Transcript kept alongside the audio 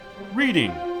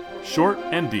Reading Short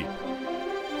and Deep.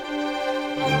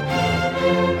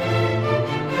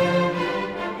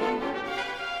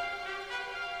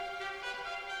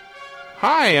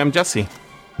 Hi, I'm Jesse.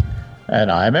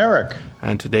 And I'm Eric.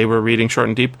 And today we're reading Short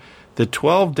and Deep, The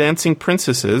 12 Dancing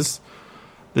Princesses.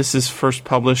 This is first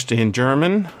published in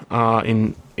German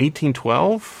in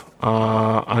 1812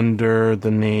 under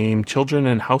the name Children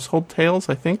and Household Tales,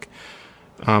 I think.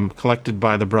 Collected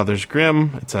by the Brothers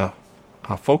Grimm. It's a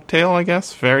folk tale, I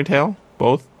guess, fairy tale,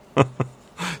 both.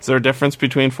 Is there a difference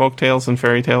between folk tales and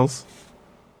fairy tales?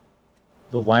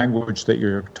 The language that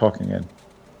you're talking in.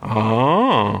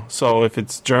 Oh, so if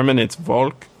it's German, it's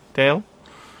Volk tale?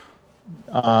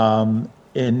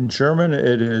 In German,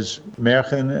 it is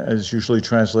Märchen, is usually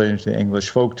translated into English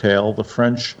folk tale. The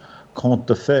French conte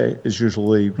de fées is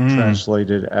usually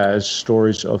translated as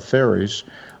stories of fairies,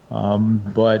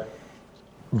 but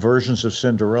versions of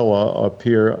Cinderella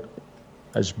appear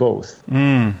as both.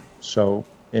 So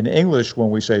in English, when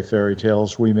we say fairy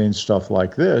tales, we mean stuff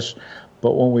like this,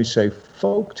 but when we say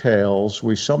folk tales,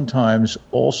 we sometimes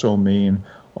also mean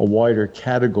a wider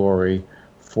category,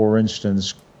 for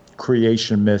instance,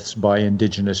 creation myths by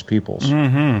indigenous peoples.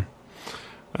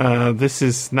 This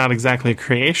is not exactly a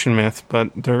creation myth,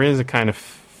 but there is a kind of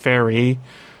fairy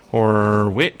or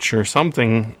witch or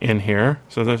something in here.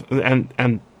 So there's,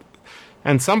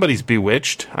 and somebody's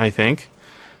bewitched, I think.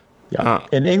 Yeah.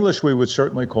 In English, we would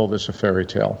certainly call this a fairy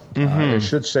tale. I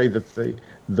should say that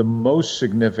the most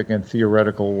significant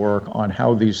theoretical work on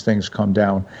how these things come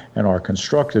down and are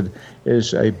constructed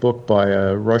is a book by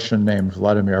a Russian named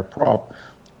Vladimir Propp,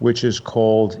 which is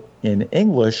called, in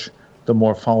English, The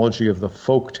Morphology of the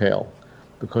Folk Tale,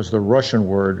 because the Russian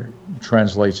word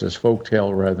translates as folk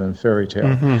tale rather than fairy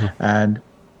tale. And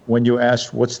when you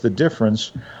ask what's the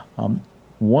difference,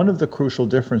 one of the crucial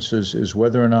differences is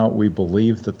whether or not we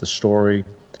believe that the story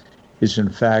is in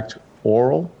fact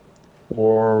oral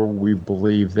or we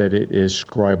believe that it is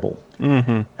scribal.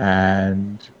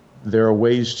 And there are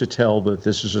ways to tell that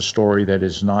this is a story that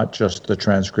is not just the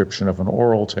transcription of an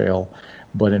oral tale,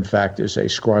 but in fact is a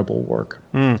scribal work.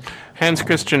 Hans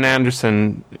Christian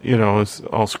Andersen, is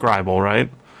all scribal, right?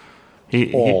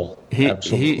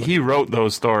 He wrote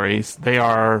those stories. They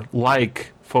are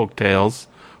like folk tales,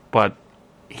 but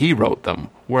he wrote them.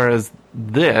 Whereas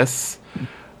this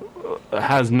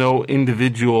has no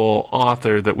individual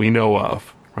author that we know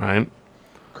of, right?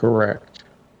 Correct.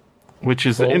 Which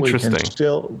is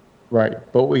interesting.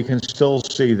 But we can still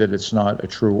see that it's not a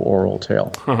true oral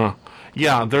tale.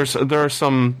 Yeah, there are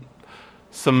some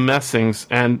messings,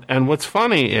 and what's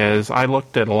funny is I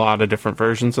looked at a lot of different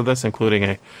versions of this, including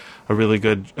a really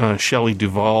good Shelley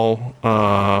Duvall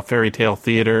fairy tale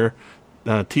theater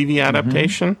TV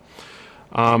adaptation.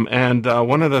 And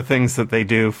one of the things that they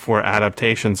do for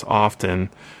adaptations often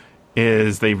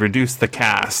is they reduce the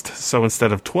cast. So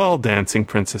instead of 12 dancing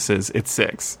princesses, it's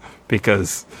 6,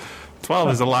 because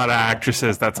 12 is a lot of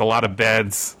actresses, that's a lot of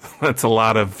beds, that's a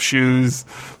lot of shoes,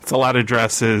 it's a lot of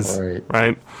dresses,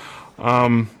 right?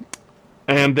 And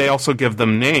they also give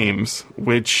them names,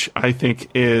 which I think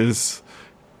is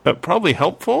probably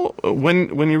helpful.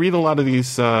 When you read a lot of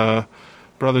these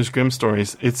Brothers Grimm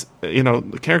stories, it's,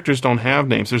 the characters don't have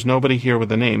names. There's nobody here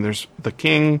with a name. There's the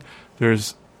king,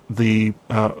 there's the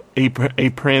a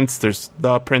prince, there's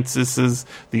the princesses,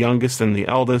 the youngest and the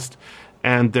eldest,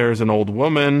 and there's an old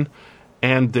woman,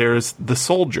 and there's the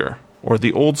soldier, or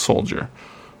the old soldier.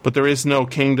 But there is no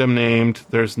kingdom named,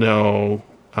 there's no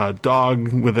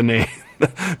dog with a name.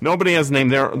 Nobody has a name.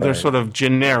 They're sort of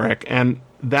generic, and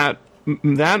that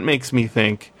makes me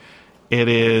think it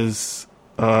is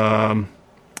from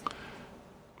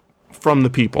the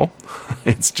people.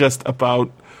 It's just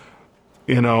about,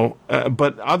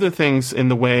 but other things in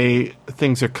the way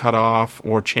things are cut off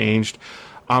or changed.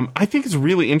 I think it's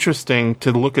really interesting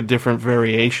to look at different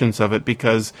variations of it,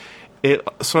 because it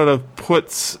sort of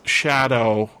puts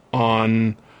shadow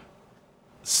on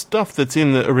stuff that's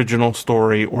in the original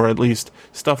story, or at least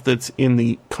stuff that's in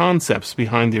the concepts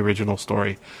behind the original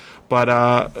story. But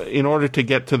in order to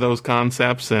get to those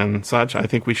concepts and such, I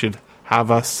think we should have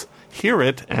us hear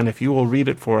it, and if you will read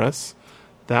it for us,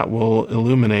 that will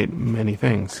illuminate many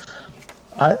things.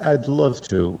 I'd love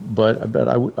to, but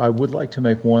I would like to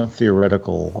make one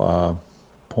theoretical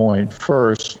point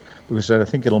first, because I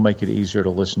think it'll make it easier to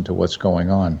listen to what's going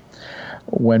on.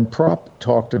 When Propp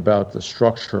talked about the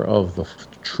structure of the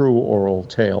true oral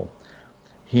tale,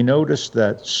 he noticed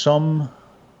that some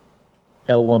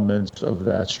elements of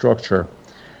that structure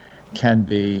can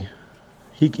be,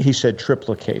 he said,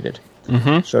 triplicated.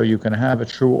 So you can have a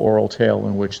true oral tale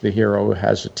in which the hero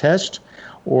has a test,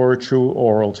 or a true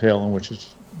oral tale in which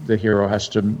the hero has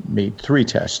to meet 3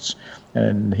 tests.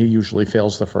 And he usually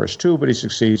fails the first 2, but he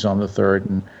succeeds on the third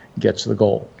and gets the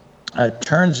goal. It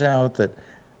turns out that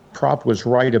Propp was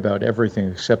right about everything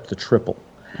except the triple.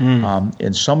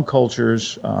 In some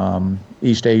cultures,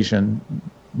 East Asian,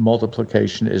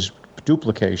 multiplication is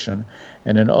duplication,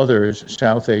 and in others,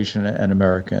 South Asian and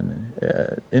American,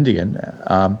 Indian,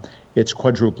 it's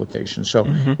quadruplication. So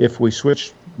if we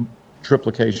switch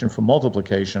triplication for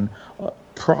multiplication,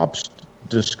 Propp's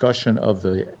discussion of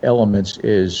the elements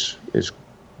is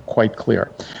quite clear.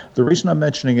 The reason I'm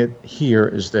mentioning it here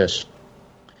is this.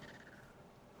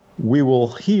 We will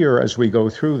hear as we go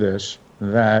through this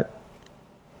that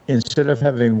instead of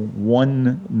having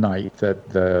one night that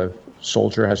the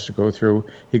soldier has to go through,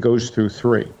 he goes through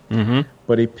 3.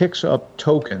 But he picks up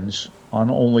tokens on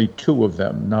only 2 of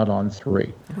them, not on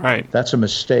 3. Right. That's a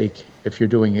mistake if you're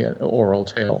doing an oral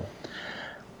tale.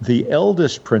 The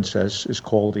eldest princess is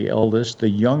called the eldest, the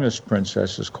youngest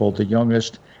princess is called the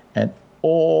youngest, and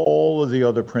all of the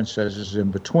other princesses in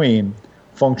between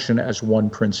function as one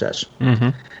princess.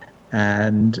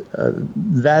 And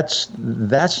that's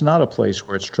not a place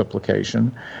where it's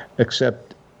triplication,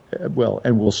 except, well,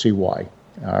 and we'll see why.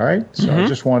 All right? So I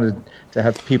just wanted to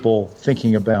have people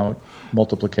thinking about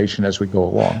multiplication as we go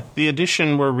along. The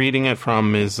edition we're reading it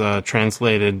from is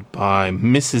translated by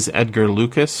Mrs. Edgar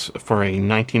Lucas for a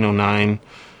 1909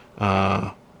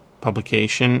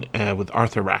 publication with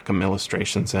Arthur Rackham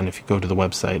illustrations. And if you go to the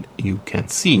website, you can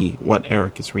see what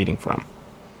Eric is reading from.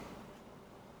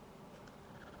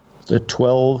 The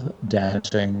 12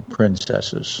 Dancing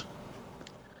Princesses.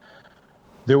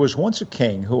 There was once a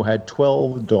king who had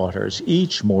 12 daughters,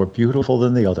 each more beautiful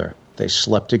than the other. They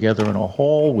slept together in a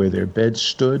hall where their beds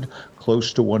stood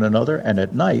close to one another, and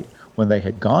at night, when they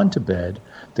had gone to bed,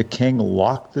 the king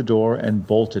locked the door and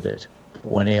bolted it.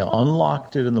 When he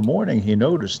unlocked it in the morning, he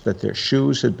noticed that their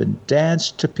shoes had been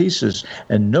danced to pieces,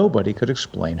 and nobody could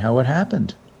explain how it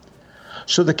happened.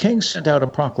 So the king sent out a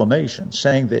proclamation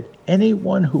saying that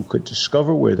anyone who could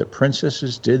discover where the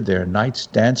princesses did their night's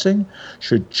dancing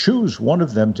should choose one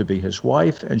of them to be his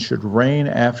wife and should reign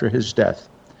after his death.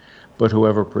 But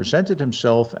whoever presented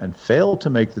himself and failed to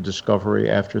make the discovery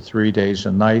after 3 days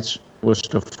and nights was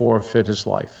to forfeit his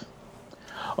life.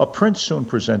 A prince soon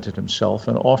presented himself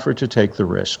and offered to take the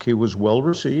risk. He was well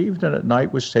received and at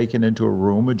night was taken into a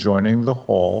room adjoining the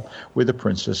hall where the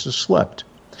princesses slept.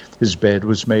 His bed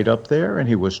was made up there, and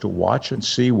he was to watch and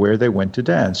see where they went to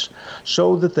dance.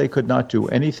 So that they could not do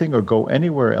anything or go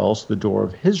anywhere else, the door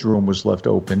of his room was left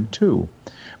open too.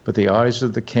 But the eyes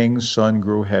of the king's son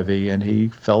grew heavy, and he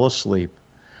fell asleep.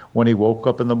 When he woke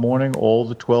up in the morning, all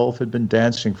the 12 had been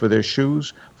dancing for their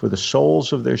shoes, for the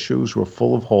soles of their shoes were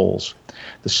full of holes.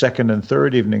 The second and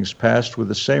third evenings passed with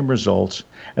the same results,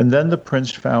 and then the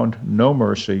prince found no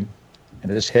mercy,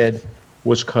 and his head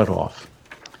was cut off.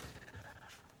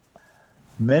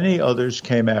 Many others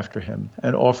came after him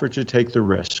and offered to take the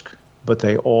risk, but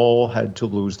they all had to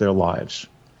lose their lives.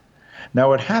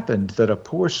 Now it happened that a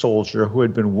poor soldier who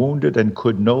had been wounded and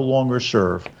could no longer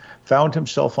serve found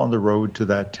himself on the road to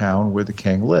that town where the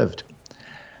king lived.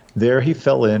 There he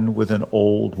fell in with an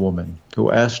old woman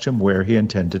who asked him where he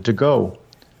intended to go.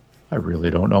 "I really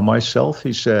don't know myself,"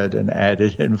 he said, and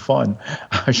added in fun,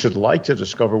 "I should like to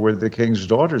discover where the king's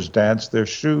daughters dance their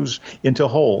shoes into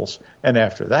holes, and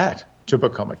after that, to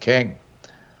become a king."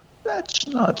 "That's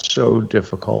not so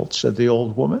difficult," said the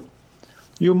old woman.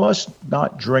 "You must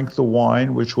not drink the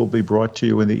wine which will be brought to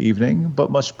you in the evening,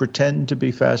 but must pretend to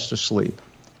be fast asleep."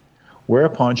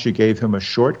 Whereupon she gave him a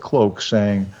short cloak,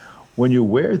 saying, "When you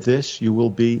wear this, you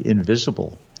will be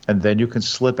invisible, and then you can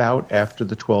slip out after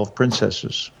the 12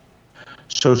 princesses."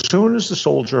 So soon as the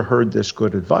soldier heard this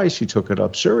good advice, he took it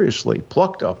up seriously,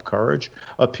 plucked up courage,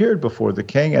 appeared before the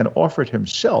king, and offered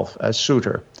himself as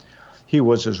suitor. He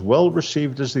was as well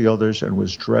received as the others and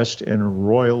was dressed in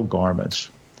royal garments.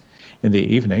 In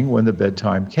the evening, when the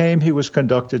bedtime came, he was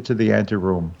conducted to the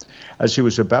anteroom. As he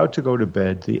was about to go to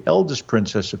bed, the eldest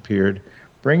princess appeared,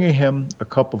 bringing him a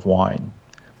cup of wine.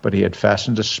 But he had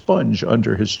fastened a sponge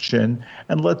under his chin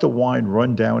and let the wine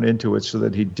run down into it so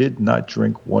that he did not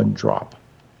drink one drop.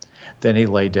 Then he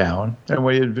lay down, and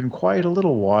when he had been quiet a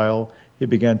little while, he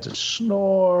began to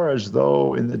snore as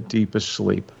though in the deepest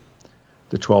sleep.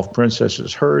 The 12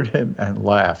 princesses heard him and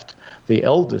laughed. The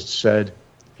eldest said,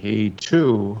 "He,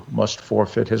 too, must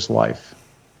forfeit his life."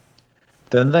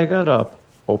 Then they got up,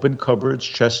 opened cupboards,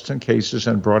 chests, and cases,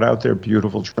 and brought out their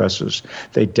beautiful dresses.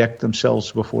 They decked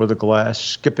themselves before the glass,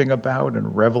 skipping about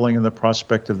and reveling in the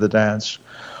prospect of the dance.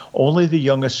 Only the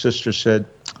youngest sister said,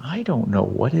 "I don't know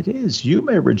what it is. You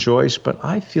may rejoice, but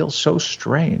I feel so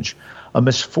strange. A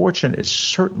misfortune is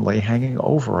certainly hanging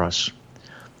over us."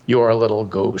 "Your little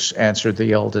goose," answered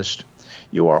the eldest.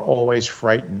 "You are always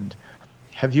frightened.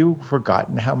 Have you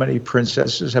forgotten how many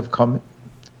princes have come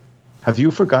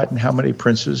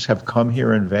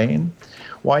here in vain?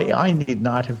 Why, I need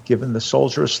not have given the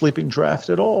soldier a sleeping draught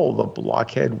at all. The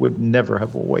blockhead would never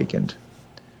have awakened."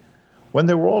 When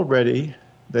they were all ready,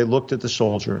 they looked at the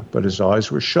soldier, but his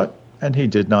eyes were shut, and he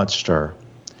did not stir.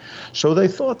 So they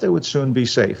thought they would soon be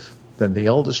safe. Then the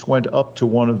eldest went up to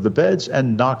one of the beds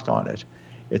and knocked on it.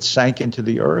 It sank into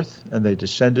the earth, and they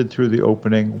descended through the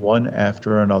opening, one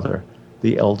after another,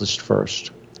 the eldest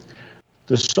first.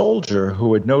 The soldier,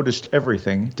 who had noticed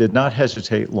everything, did not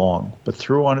hesitate long, but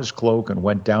threw on his cloak and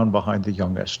went down behind the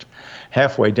youngest.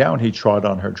 Halfway down, he trod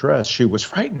on her dress. She was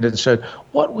frightened and said,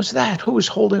 "What was that? Who is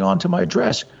holding on to my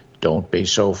dress?" "Don't be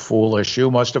so foolish.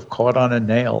 You must have caught on a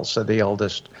nail," said the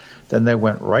eldest. Then they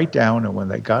went right down, and when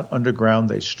they got underground,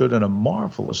 they stood in a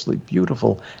marvelously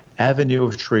beautiful avenue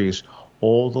of trees.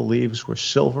 All the leaves were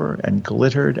silver and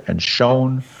glittered and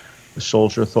shone. The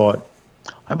soldier thought,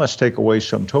 "I must take away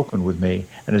some token with me."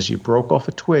 And as he broke off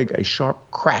a twig, a sharp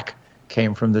crack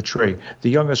came from the tree. The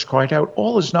youngest cried out,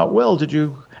 "All is not well. Did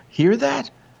you hear that?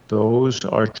 Those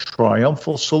are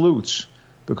triumphal salutes,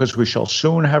 because we shall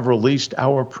soon have released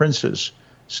our princes,"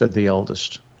 said the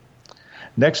eldest.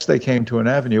 Next they came to an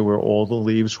avenue where all the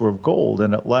leaves were of gold,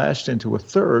 and at last into a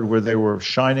third where they were of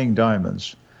shining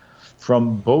diamonds.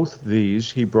 From both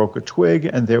these he broke a twig,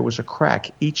 and there was a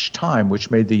crack each time,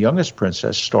 which made the youngest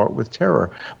princess start with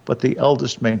terror, but the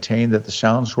eldest maintained that the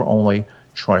sounds were only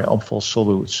triumphal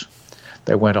salutes.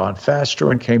 They went on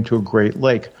faster and came to a great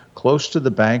lake. Close to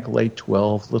the bank lay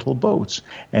 12 little boats,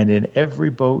 and in every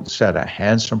boat sat a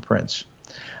handsome prince.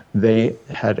 They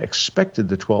had expected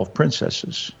the 12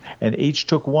 princesses, and each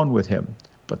took one with him,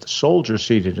 but the soldier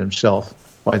seated himself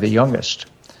by the youngest.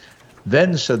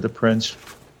 Then said the prince,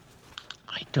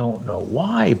 "I don't know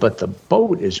why, but the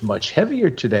boat is much heavier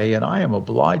today, and I am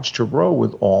obliged to row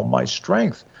with all my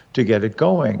strength to get it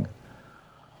going."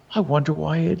 "I wonder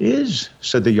why it is,"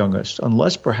 said the youngest,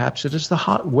 "unless perhaps it is the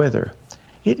hot weather.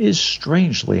 It is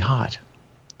strangely hot."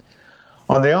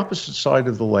 On the opposite side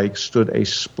of the lake stood a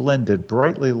splendid,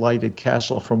 brightly lighted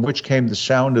castle from which came the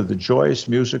sound of the joyous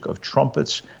music of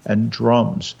trumpets and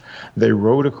drums. They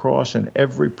rowed across, and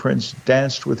every prince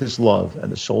danced with his love,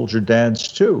 and the soldier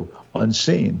danced too,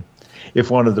 unseen. If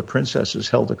one of the princesses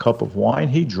held a cup of wine,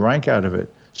 he drank out of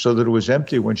it, so that it was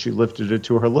empty when she lifted it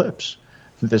to her lips.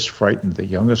 This frightened the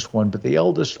youngest one, but the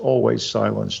eldest always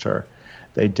silenced her.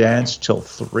 They danced till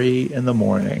 3 in the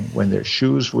morning, when their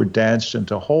shoes were danced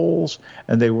into holes,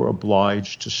 and they were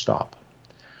obliged to stop.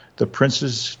 The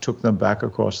princes took them back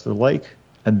across the lake,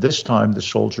 and this time the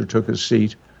soldier took his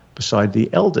seat beside the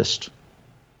eldest.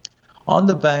 On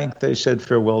the bank they said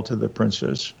farewell to the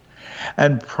princes,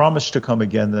 and promised to come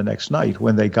again the next night.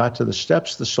 When they got to the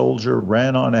steps, the soldier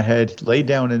ran on ahead, lay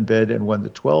down in bed, and when the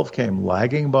 12 came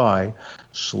lagging by,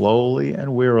 slowly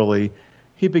and wearily,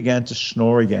 he began to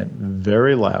snore again,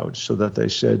 very loud, so that they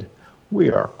said,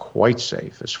 "We are quite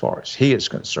safe as far as he is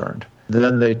concerned."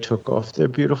 Then they took off their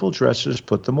beautiful dresses,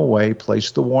 put them away,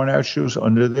 placed the worn-out shoes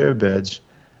under their beds,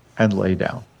 and lay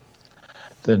down.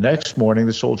 The next morning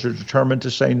the soldier determined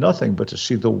to say nothing, but to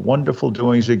see the wonderful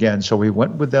doings again, so he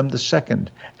went with them the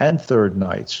second and third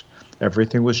nights.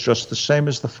 Everything was just the same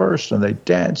as the first, and they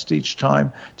danced each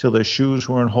time till their shoes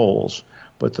were in holes.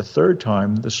 But the third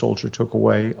time the soldier took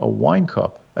away a wine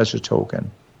cup as a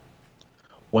token.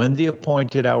 When the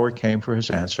appointed hour came for his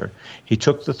answer, he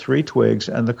took the 3 twigs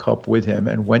and the cup with him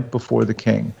and went before the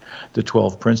king. The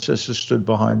 12 princesses stood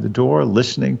behind the door,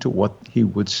 listening to what he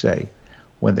would say.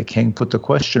 When the king put the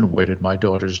question, "Where did my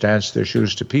daughters dance their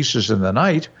shoes to pieces in the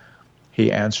night?"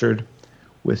 he answered,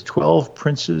 "With 12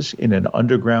 princes in an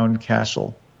underground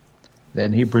castle."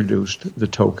 Then he produced the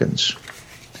tokens.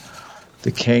 The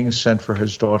king sent for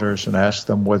his daughters and asked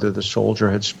them whether the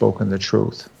soldier had spoken the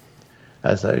truth.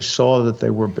 As they saw that they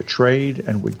were betrayed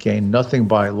and would gain nothing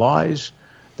by lies,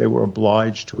 they were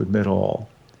obliged to admit all.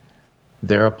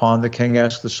 Thereupon the king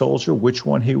asked the soldier which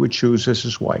one he would choose as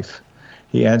his wife.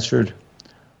 He answered,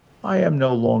 "I am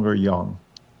no longer young.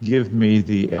 Give me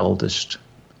the eldest."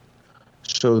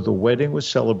 So the wedding was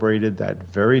celebrated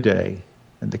that very day,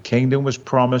 and the kingdom was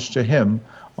promised to him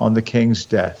on the king's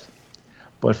death.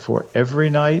 But for every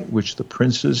night which the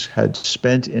princes had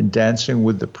spent in dancing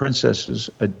with the princesses,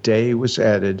 a day was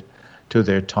added to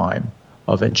their time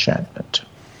of enchantment.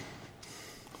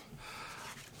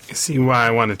 You see why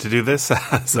I wanted to do this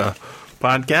as a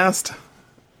podcast?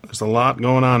 There's a lot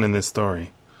going on in this story.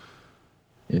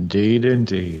 Indeed,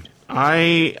 indeed.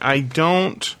 I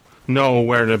don't know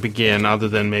where to begin other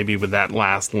than maybe with that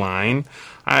last line.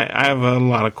 I have a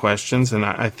lot of questions, and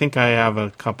I think I have a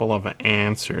couple of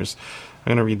answers. I'm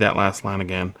going to read that last line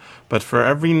again. But for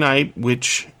every night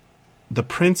which the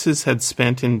princes had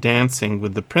spent in dancing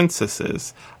with the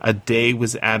princesses, a day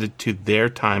was added to their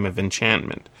time of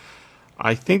enchantment.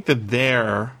 I think that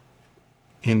their,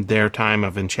 in their time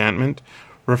of enchantment,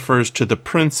 refers to the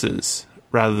princes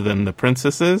rather than the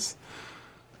princesses.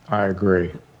 I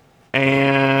agree.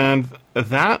 And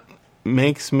that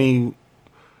makes me,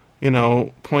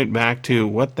 point back to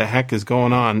what the heck is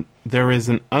going on. There is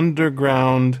an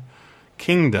underground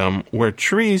kingdom where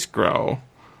trees grow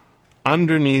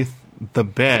underneath the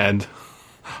bed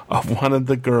of one of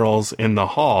the girls in the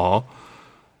hall,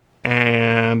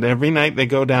 and every night they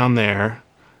go down there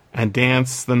and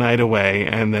dance the night away,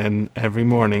 and then every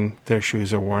morning their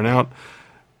shoes are worn out.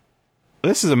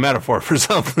 This is a metaphor for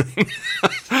something.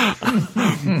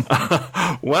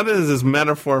 What is this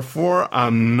metaphor for?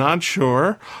 I'm not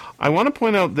sure. I want to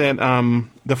point out that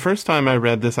the first time I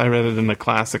read this, I read it in a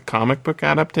classic comic book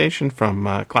adaptation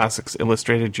from Classics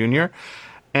Illustrated Junior.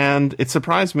 And it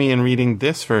surprised me in reading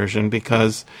this version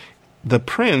because the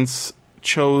prince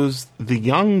chose the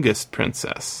youngest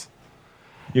princess.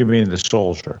 You mean the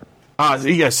soldier?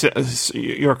 Yes,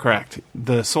 you're correct.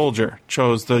 The soldier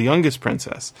chose the youngest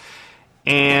princess.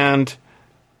 And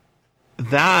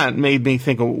that made me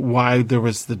think of why there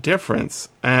was the difference.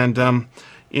 And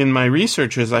in my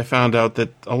researches, I found out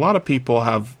that a lot of people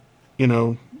have,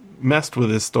 messed with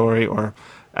this story or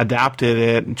adapted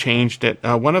it and changed it.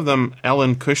 One of them,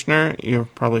 Ellen Kushner, you're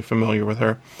probably familiar with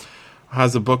her,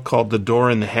 has a book called The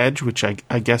Door in the Hedge, which I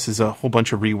guess is a whole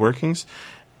bunch of reworkings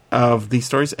of these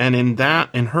stories. And in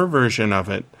her version of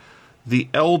it, the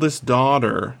eldest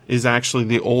daughter is actually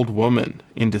the old woman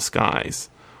in disguise,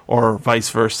 or vice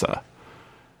versa.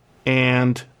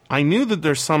 And I knew that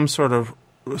there's some sort of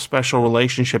special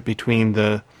relationship between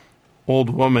the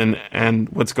old woman and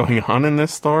what's going on in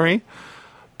this story,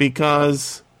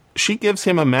 because she gives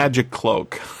him a magic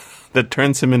cloak that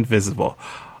turns him invisible.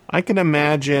 I can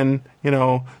imagine,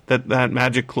 that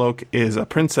magic cloak is a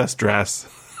princess dress,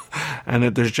 and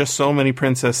that there's just so many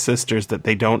princess sisters that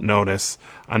they don't notice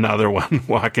another one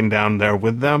walking down there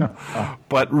with them.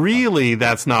 But really,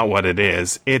 that's not what it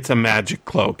is. It's a magic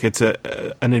cloak. It's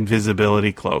an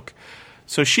invisibility cloak.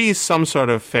 So she's some sort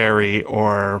of fairy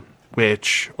or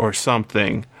witch or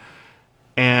something.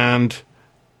 And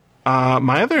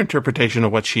my other interpretation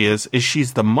of what she is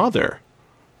she's the mother,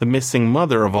 the missing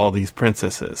mother of all these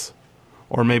princesses.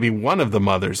 Or maybe one of the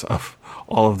mothers of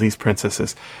all of these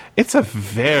princesses. It's a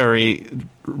very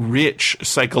rich,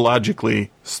 psychologically,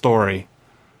 story.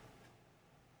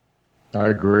 I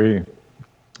agree.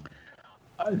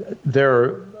 There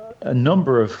are a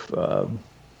number of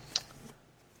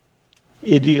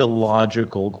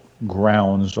ideological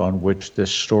grounds on which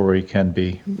this story can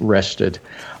be rested.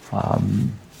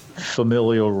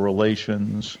 Familial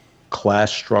relations,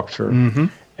 class structure,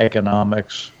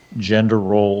 economics, gender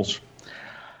roles.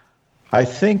 I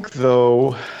think,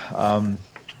 though,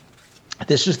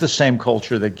 this is the same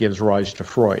culture that gives rise to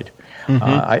Freud.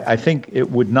 I think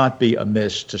it would not be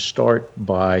amiss to start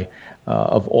by,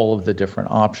 of all of the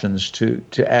different options,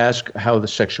 to ask how the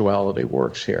sexuality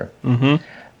works here.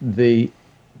 The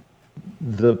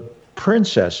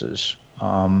princesses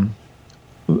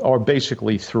are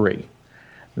basically three.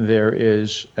 There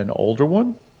is an older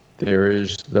one, there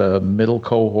is the middle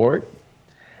cohort,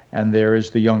 and there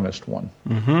is the youngest one.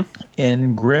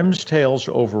 In Grimm's tales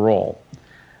overall,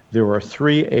 there are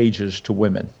three ages to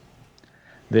women.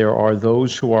 There are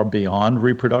those who are beyond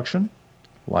reproduction,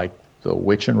 like the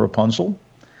witch and Rapunzel.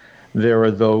 There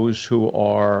are those who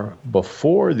are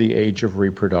before the age of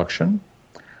reproduction,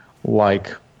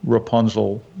 like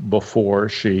Rapunzel before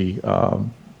she,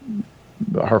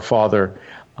 her father,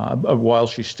 while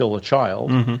she's still a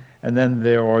child. And then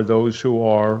there are those who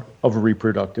are of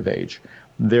reproductive age.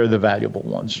 They're the valuable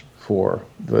ones for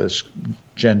this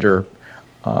gender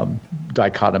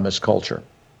dichotomous culture.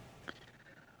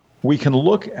 We can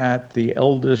look at the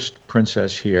eldest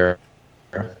princess here,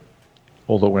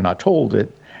 although we're not told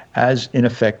it, as in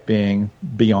effect being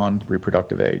beyond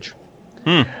reproductive age.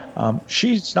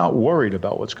 She's not worried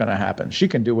about what's going to happen. She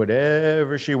can do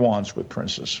whatever she wants with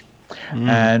Princess.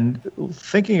 And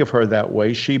thinking of her that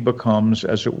way, she becomes,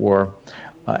 as it were,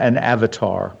 an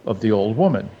avatar of the old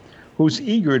woman, who's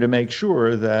eager to make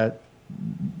sure that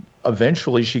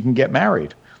eventually she can get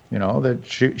married. That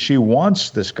she wants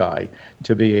this guy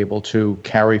to be able to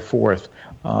carry forth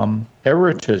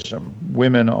erotism.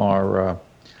 Women are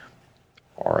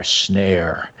a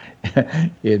snare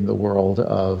in the world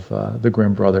of the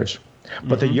Grimm brothers.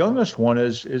 But the youngest one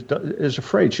is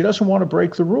afraid. She doesn't want to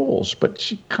break the rules, but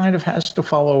she kind of has to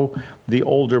follow the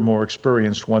older, more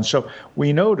experienced one. So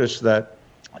we notice that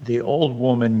the old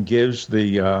woman gives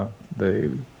the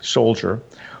soldier,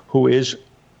 who is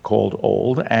called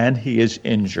old, and he is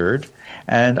injured,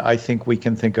 and I think we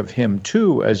can think of him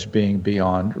too as being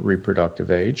beyond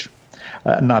reproductive age.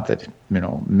 Not that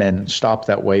men stop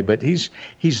that way, but he's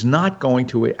not going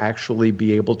to actually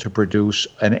be able to produce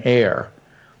an heir.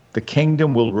 The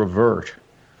kingdom will revert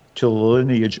to the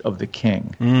lineage of the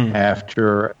king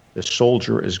after the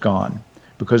soldier is gone,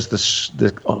 because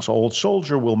the old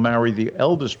soldier will marry the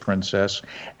eldest princess,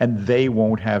 and they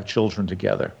won't have children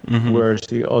together, whereas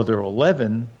the other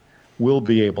 11 will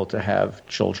be able to have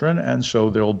children, and so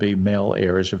there'll be male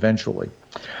heirs eventually.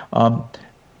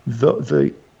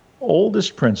 The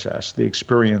oldest princess, the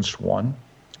experienced one,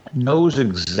 knows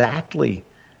exactly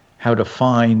how to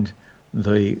find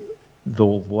the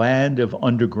land of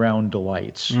underground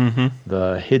delights,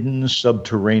 the hidden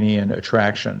subterranean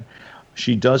attraction.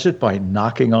 She does it by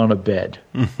knocking on a bed.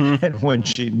 And when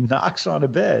she knocks on a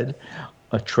bed,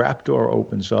 a trapdoor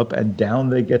opens up and down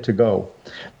they get to go.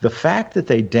 The fact that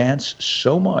they dance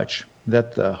so much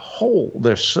that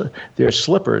their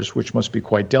slippers, which must be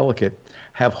quite delicate,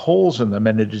 have holes in them,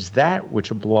 and it is that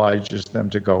which obliges them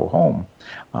to go home.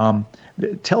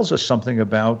 It tells us something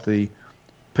about the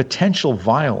potential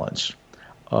violence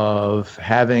of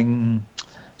having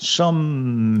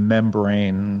some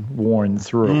membrane worn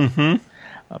through.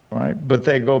 Right? But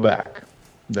they go back.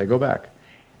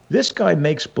 This guy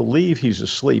makes believe he's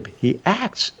asleep. He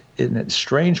acts in a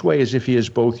strange way as if he is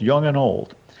both young and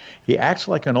old. He acts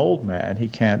like an old man. He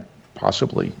can't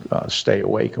possibly stay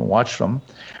awake and watch them.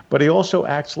 But he also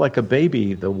acts like a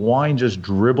baby. The wine just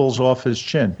dribbles off his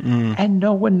chin. And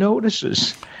no one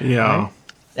notices. Yeah. Right?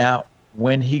 Now,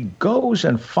 when he goes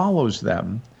and follows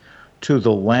them to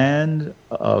the land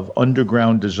of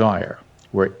underground desire,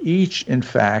 where each, in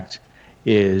fact,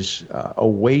 is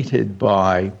awaited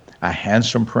by a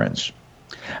handsome prince.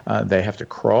 They have to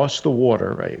cross the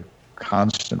water, a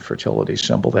constant fertility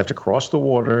symbol. They have to cross the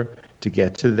water to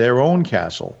get to their own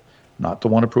castle, not the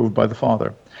one approved by the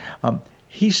father.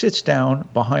 He sits down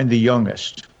behind the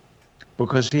youngest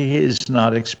because he is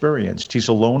not experienced. He's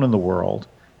alone in the world.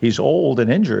 He's old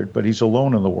and injured, but he's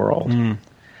alone in the world.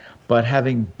 But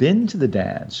having been to the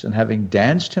dance and having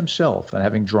danced himself and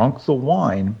having drunk the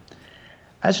wine,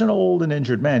 as an old and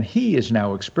injured man, he is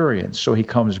now experienced. So he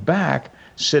comes back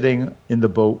sitting in the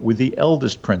boat with the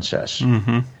eldest princess.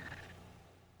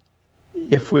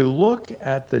 If we look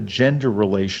at the gender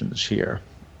relations here,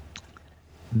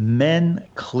 men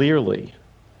clearly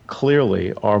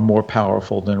are more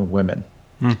powerful than women.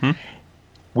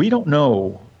 We don't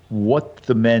know what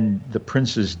the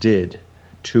princes did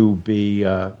to be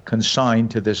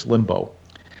consigned to this limbo,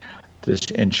 this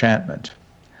enchantment.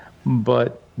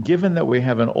 But given that we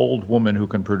have an old woman who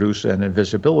can produce an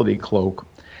invisibility cloak,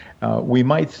 we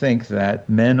might think that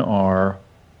men are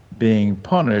being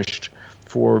punished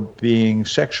for being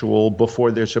sexual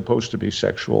before they're supposed to be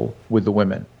sexual with the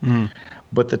women.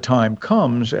 But the time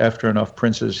comes after enough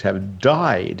princes have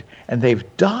died, and they've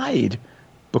died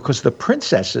because the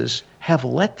princesses have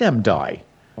let them die.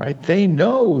 Right? They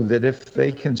know that if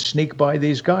they can sneak by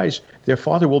these guys, their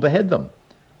father will behead them.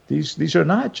 These are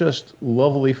not just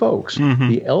lovely folks.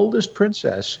 The eldest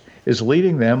princess is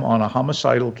leading them on a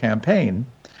homicidal campaign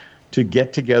to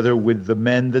get together with the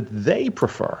men that they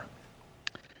prefer.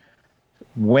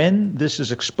 When this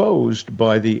is exposed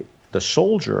by the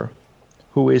soldier,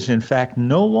 who is in fact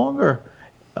no longer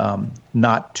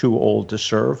not too old to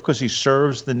serve, because he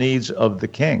serves the needs of the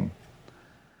king,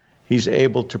 he's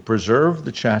able to preserve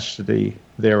the chastity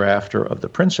thereafter of the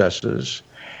princesses.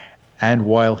 And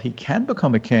while he can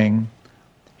become a king,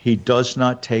 he does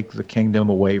not take the kingdom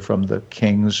away from the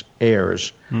king's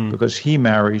heirs because he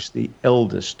marries the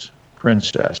eldest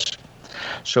princess.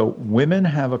 So women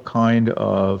have a kind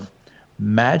of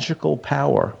magical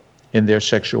power in their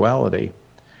sexuality,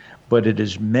 but it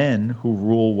is men who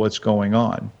rule what's going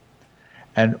on.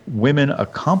 And women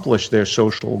accomplish their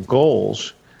social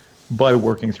goals by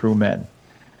working through men.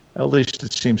 At least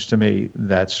it seems to me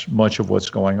that's much of what's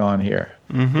going on here.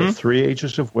 The three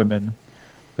ages of women,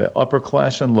 the upper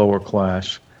class and lower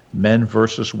class, men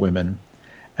versus women,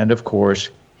 and of course,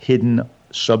 hidden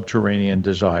subterranean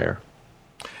desire.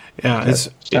 Yeah, Does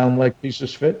that sound like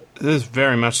pieces fit? It is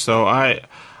very much so.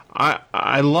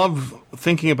 I love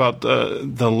thinking about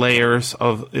the layers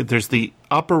of. There's the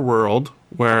upper world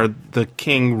where the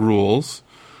king rules,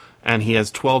 and he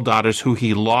has 12 daughters who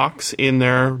he locks in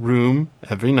their room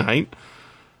every night.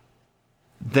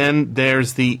 Then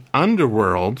there's the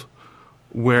underworld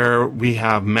where we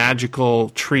have magical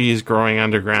trees growing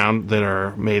underground that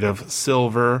are made of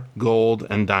silver, gold,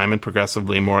 and diamond,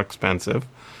 progressively more expensive.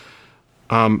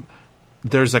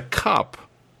 There's a cup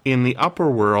in the upper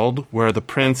world where the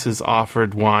prince is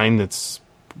offered wine that's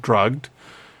drugged,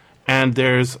 and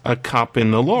there's a cup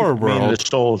in the lower world. The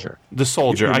soldier. The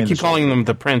soldier. I keep calling him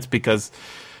the prince because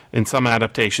in some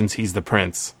adaptations he's the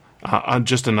prince.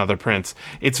 Just another prince.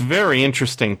 It's very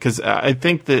interesting because I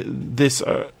think that this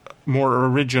more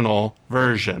original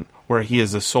version, where he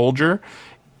is a soldier,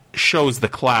 shows the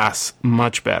class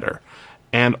much better.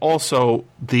 And also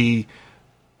the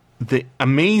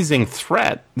amazing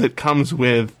threat that comes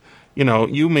with,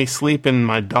 you may sleep in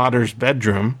my daughter's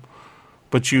bedroom,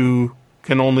 but you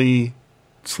can only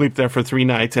sleep there for 3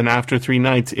 nights. And after 3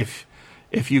 nights, if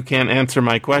you can't answer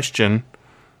my question,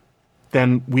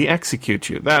 then we execute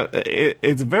you.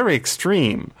 It's very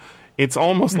extreme. It's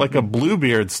almost like a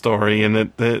Bluebeard story, in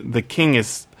that the king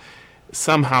is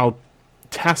somehow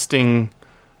testing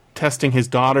his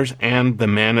daughters and the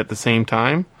men at the same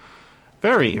time.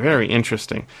 Very, very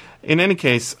interesting. In any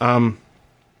case,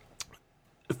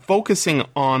 focusing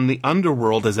on the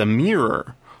underworld as a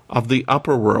mirror of the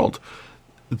upper world,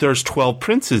 there's 12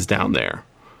 princes down there.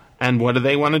 And what do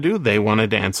they want to do? They want to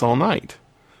dance all night.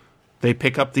 They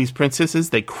pick up these princesses,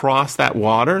 they cross that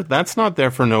water. That's not there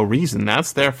for no reason.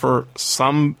 That's there for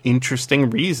some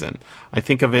interesting reason. I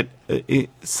think of it,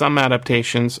 some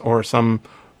adaptations or some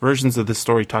versions of this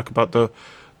story talk about the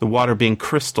water being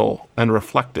crystal and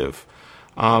reflective.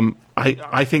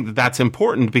 I think that that's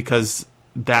important because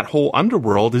that whole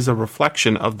underworld is a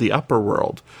reflection of the upper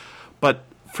world. But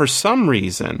for some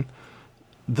reason,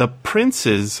 the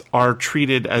princes are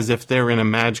treated as if they're in a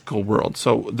magical world.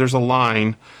 So there's a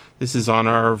line. This is on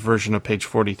our version of page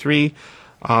 43.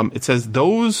 It says,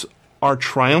 "Those are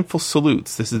triumphal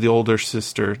salutes." This is the older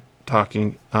sister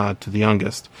talking to the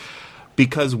youngest.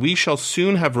 "Because we shall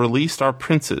soon have released our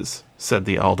princes," said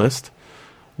the eldest.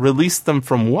 "Released them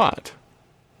from what?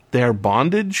 Their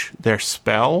bondage? Their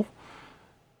spell?"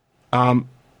 And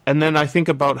then I think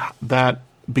about that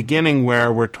beginning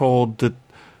where we're told that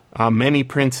many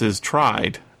princes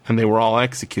tried, and they were all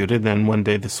executed. Then one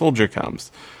day the soldier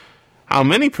comes. How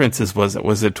many princes was it?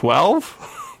 Was it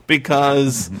 12?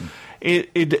 Because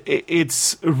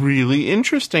it's really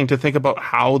interesting to think about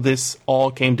how this all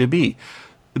came to be.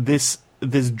 This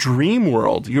dream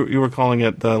world, you were calling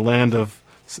it the land of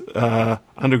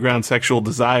underground sexual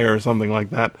desire or something like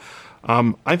that.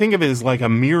 I think of it as like a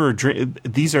mirror dream.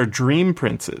 These are dream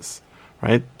princes,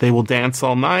 right? They will dance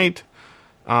all night.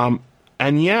 And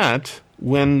yet,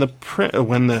 when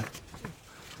the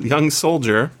young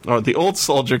soldier, or the old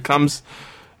soldier, comes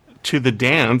to the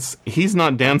dance, he's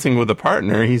not dancing with a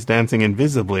partner, he's dancing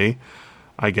invisibly,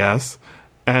 I guess.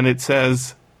 And it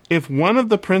says, if one of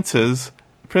the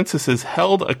princesses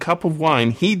held a cup of wine,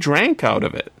 he drank out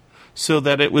of it, so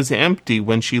that it was empty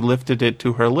when she lifted it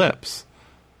to her lips.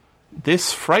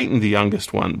 This frightened the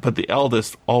youngest one, but the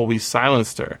eldest always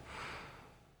silenced her.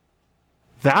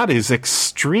 That is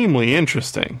extremely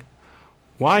interesting.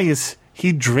 Why is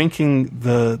he drinking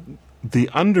the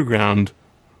underground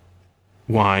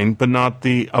wine, but not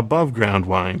the above ground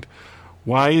wine?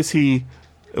 Why is the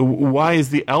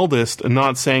eldest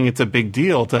not saying it's a big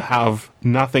deal to have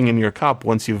nothing in your cup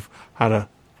once you've had a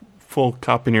full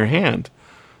cup in your hand?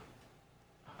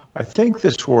 I think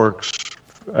this works.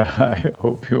 I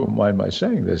hope you won't mind my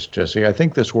saying this, Jesse. I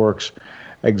think this works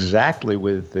exactly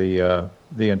with the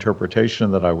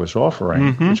interpretation that I was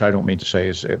offering, which I don't mean to say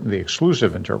is the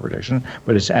exclusive interpretation,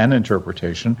 but it's an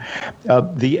interpretation.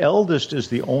 The eldest is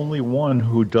the only one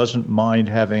who doesn't mind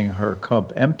having her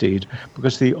cup emptied,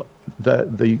 because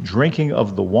the drinking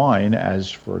of the wine, as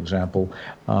for example,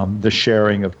 the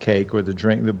sharing of cake or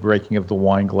the breaking of the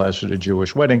wine glass at a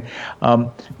Jewish wedding.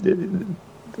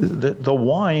 The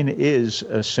wine is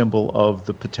a symbol of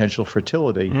the potential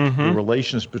fertility, the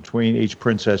relations between each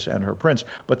princess and her prince.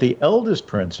 But the eldest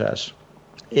princess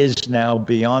is now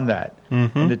beyond that,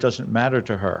 and it doesn't matter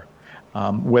to her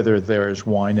whether there is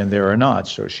wine in there or not.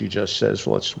 So she just says,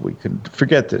 we can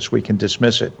forget this, we can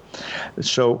dismiss it.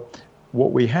 So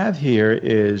what we have here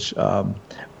is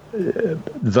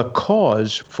the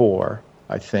cause for,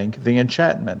 I think, the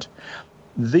enchantment.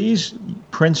 These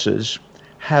princes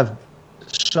have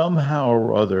somehow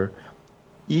or other,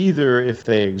 either if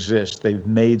they exist, they've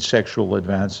made sexual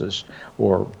advances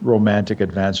or romantic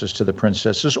advances to the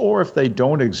princesses, or if they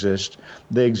don't exist,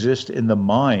 they exist in the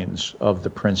minds of the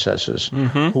princesses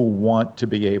who want to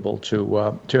be able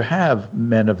to have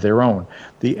men of their own.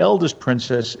 The eldest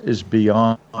princess is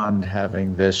beyond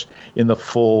having this in the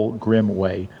full Grimm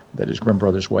way, that is Grimm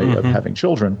Brothers' way of having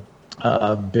children.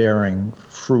 bearing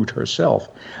fruit herself.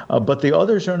 But the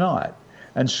others are not.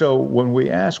 And so when we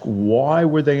ask why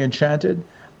were they enchanted,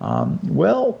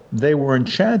 well, they were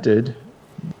enchanted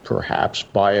perhaps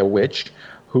by a witch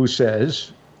who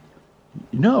says,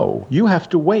 no, you have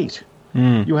to wait.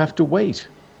 You have to wait,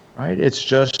 right?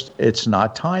 It's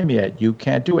not time yet. You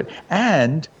can't do it.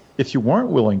 And if you weren't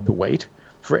willing to wait,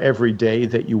 for every day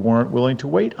that you weren't willing to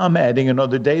wait, I'm adding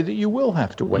another day that you will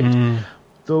have to wait.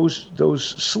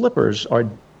 Those slippers are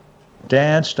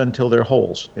danced until they're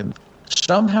holes. And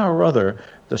somehow or other,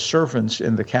 the servants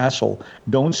in the castle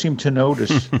don't seem to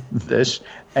notice this,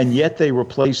 and yet they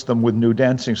replace them with new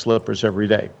dancing slippers every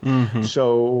day.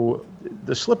 So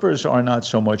the slippers are not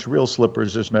so much real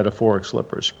slippers as metaphoric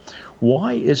slippers.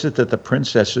 Why is it that the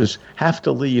princesses have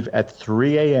to leave at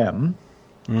 3 a.m.,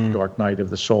 dark night of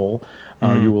the soul?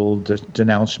 You will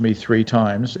denounce me 3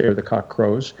 times ere the cock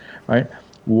crows, right?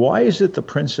 Why is it the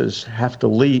princesses have to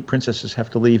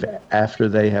leave after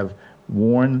they have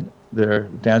worn their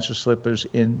dancer slippers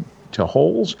into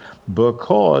holes?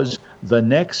 Because the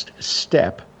next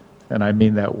step, and I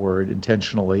mean that word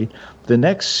intentionally, the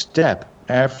next step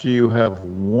after you have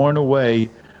worn away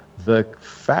the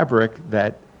fabric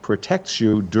that protects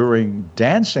you during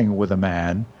dancing with a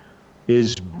man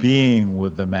is being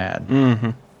with the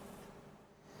man.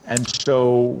 And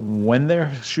so when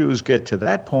their shoes get to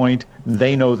that point,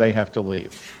 they know they have to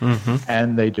leave.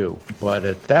 And they do. But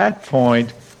at that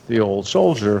point, the old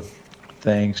soldier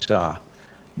thinks,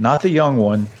 not the young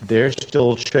one, they're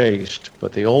still chaste.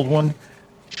 But the old one,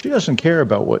 she doesn't care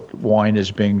about what wine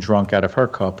is being drunk out of her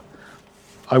cup.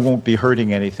 I won't be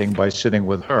hurting anything by sitting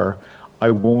with her.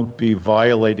 I won't be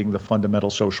violating the fundamental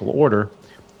social order.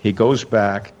 He goes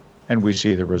back, and we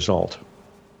see the result.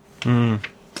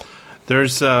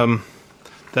 There's the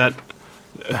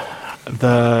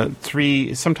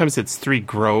 3, sometimes it's 3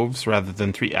 groves rather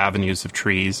than 3 avenues of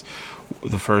trees.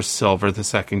 The first silver, the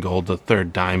second gold, the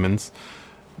third diamonds.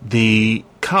 The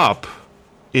cup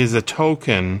is a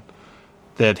token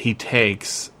that he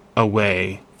takes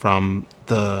away from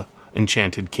the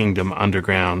enchanted kingdom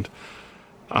underground.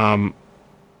 I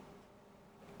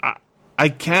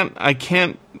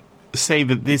can't say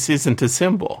that this isn't a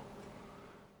symbol.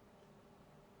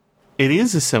 It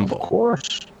is a symbol.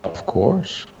 Of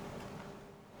course.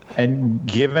 And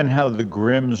given how the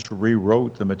Grimms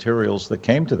rewrote the materials that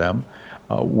came to them,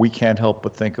 we can't help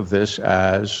but think of this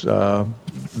as the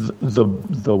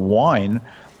wine,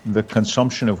 the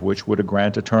consumption of which would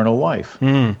grant eternal life.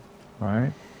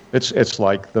 Right? It's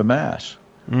like the Mass.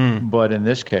 But in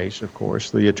this case, of course,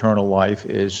 the eternal life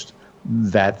is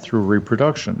that through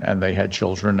reproduction. And they had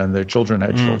children, and their children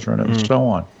had children, and so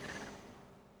on.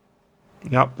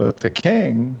 Yep. But the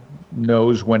king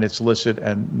knows when it's licit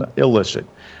and illicit.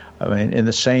 I mean, in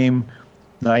the same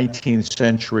 19th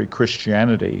century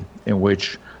Christianity in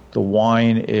which the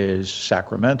wine is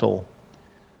sacramental,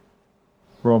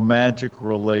 romantic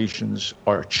relations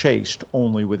are chaste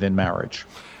only within marriage.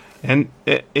 And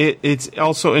it's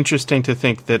also interesting to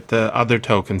think that the other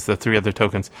tokens, the 3 other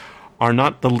tokens, are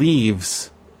not the leaves.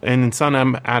 And in some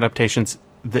adaptations,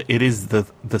 it is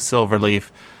the silver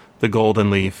leaf, the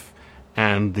golden leaf,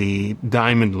 and the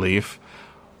diamond leaf.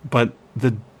 But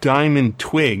the diamond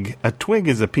twig, a twig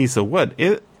is a piece of wood.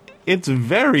 It's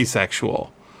very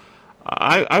sexual.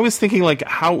 I was thinking like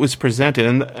how it was presented,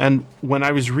 and when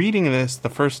I was reading this the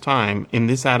first time in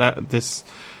this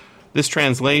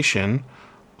translation,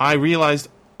 I realized,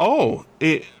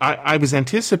 I was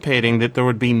anticipating that there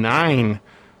would be 9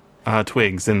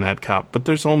 twigs in that cup, but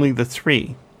there's only the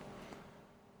 3.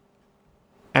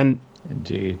 And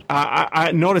indeed,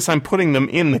 I notice I'm putting them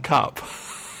in the cup.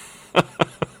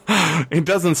 It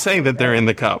doesn't say that they're in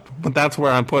the cup, but that's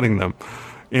where I'm putting them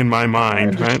in my mind.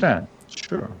 I understand. Right?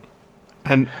 Sure.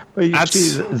 And but you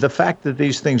see, the fact that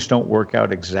these things don't work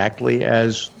out exactly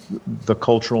as the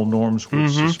cultural norms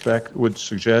would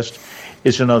suggest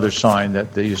is another sign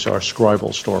that these are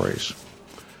scribal stories.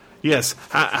 Yes,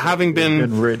 having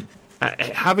been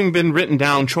written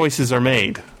down, choices are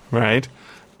made, right?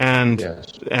 And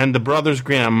the Brothers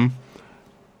Grimm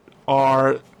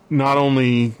are not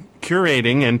only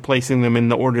curating and placing them in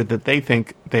the order that they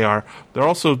think they are, they're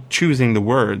also choosing the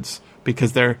words,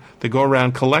 because they go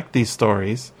around, collect these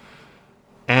stories,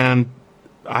 and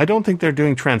I don't think they're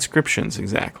doing transcriptions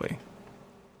exactly.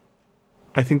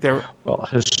 I think they're... Well,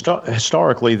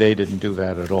 historically, they didn't do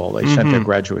that at all. They sent their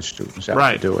graduate students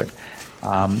out to do it.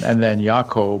 And then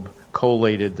Jacob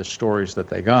collated the stories that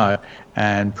they got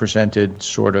and presented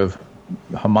sort of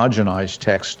homogenized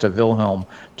text to Wilhelm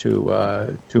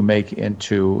to make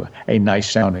into a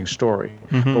nice-sounding story.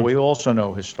 But we also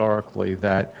know historically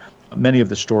that many of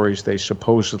the stories they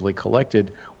supposedly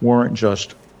collected weren't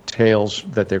just tales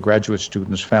that their graduate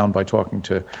students found by talking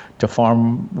to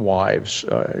farm wives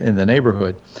in the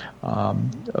neighborhood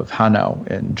of Hanau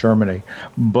in Germany,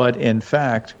 but in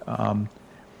fact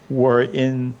were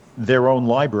in their own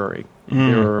library.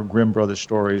 There are Grimm Brothers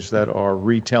stories that are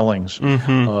retellings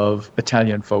of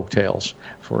Italian folk tales,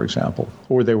 for example,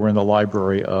 or they were in the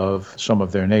library of some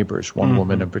of their neighbors. One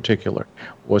woman in particular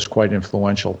was quite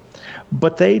influential.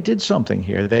 But they did something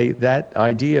here. That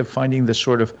idea of finding this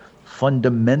sort of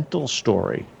fundamental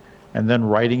story and then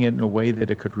writing it in a way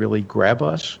that it could really grab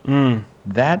us,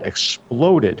 that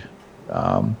exploded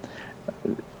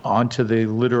onto the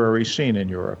literary scene in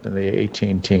Europe in the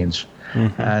 18-teens.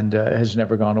 And has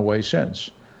never gone away since.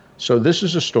 So this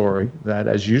is a story that,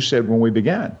 as you said when we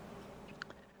began,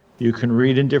 you can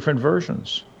read in different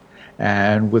versions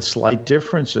and with slight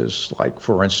differences. Like,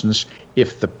 for instance,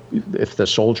 if the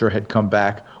soldier had come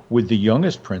back with the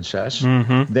youngest princess,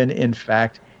 then in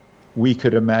fact we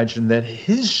could imagine that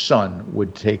his son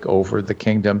would take over the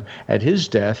kingdom at his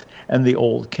death, and the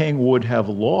old king would have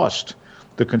lost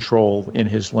the control in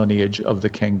his lineage of the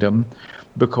kingdom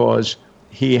because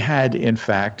he had, in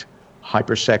fact,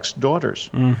 hypersexed daughters.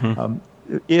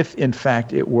 If, in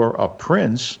fact, it were a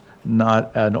prince,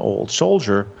 not an old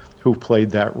soldier, who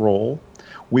played that role,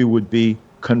 we would be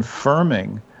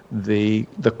confirming the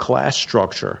class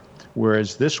structure,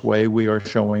 whereas this way we are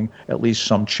showing at least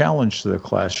some challenge to the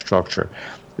class structure.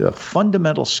 The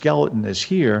fundamental skeleton is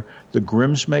here. The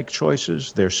Grimms make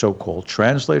choices. Their so-called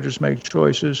translators make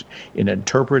choices. In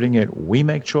interpreting it, we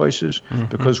make choices.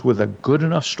 Because with a good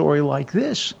enough story like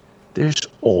this, there's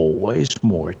always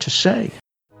more to say.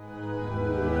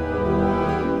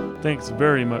 Thanks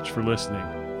very much for listening.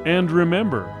 And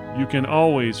remember, you can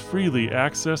always freely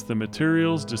access the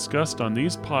materials discussed on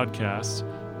these podcasts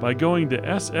by going to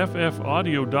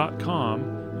sffaudio.com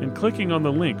and clicking on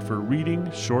the link for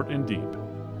Reading Short and Deep.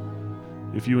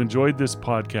 If you enjoyed this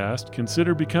podcast,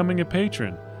 consider becoming a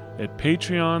patron at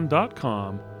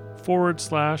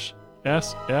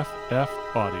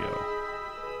patreon.com/SFF Audio.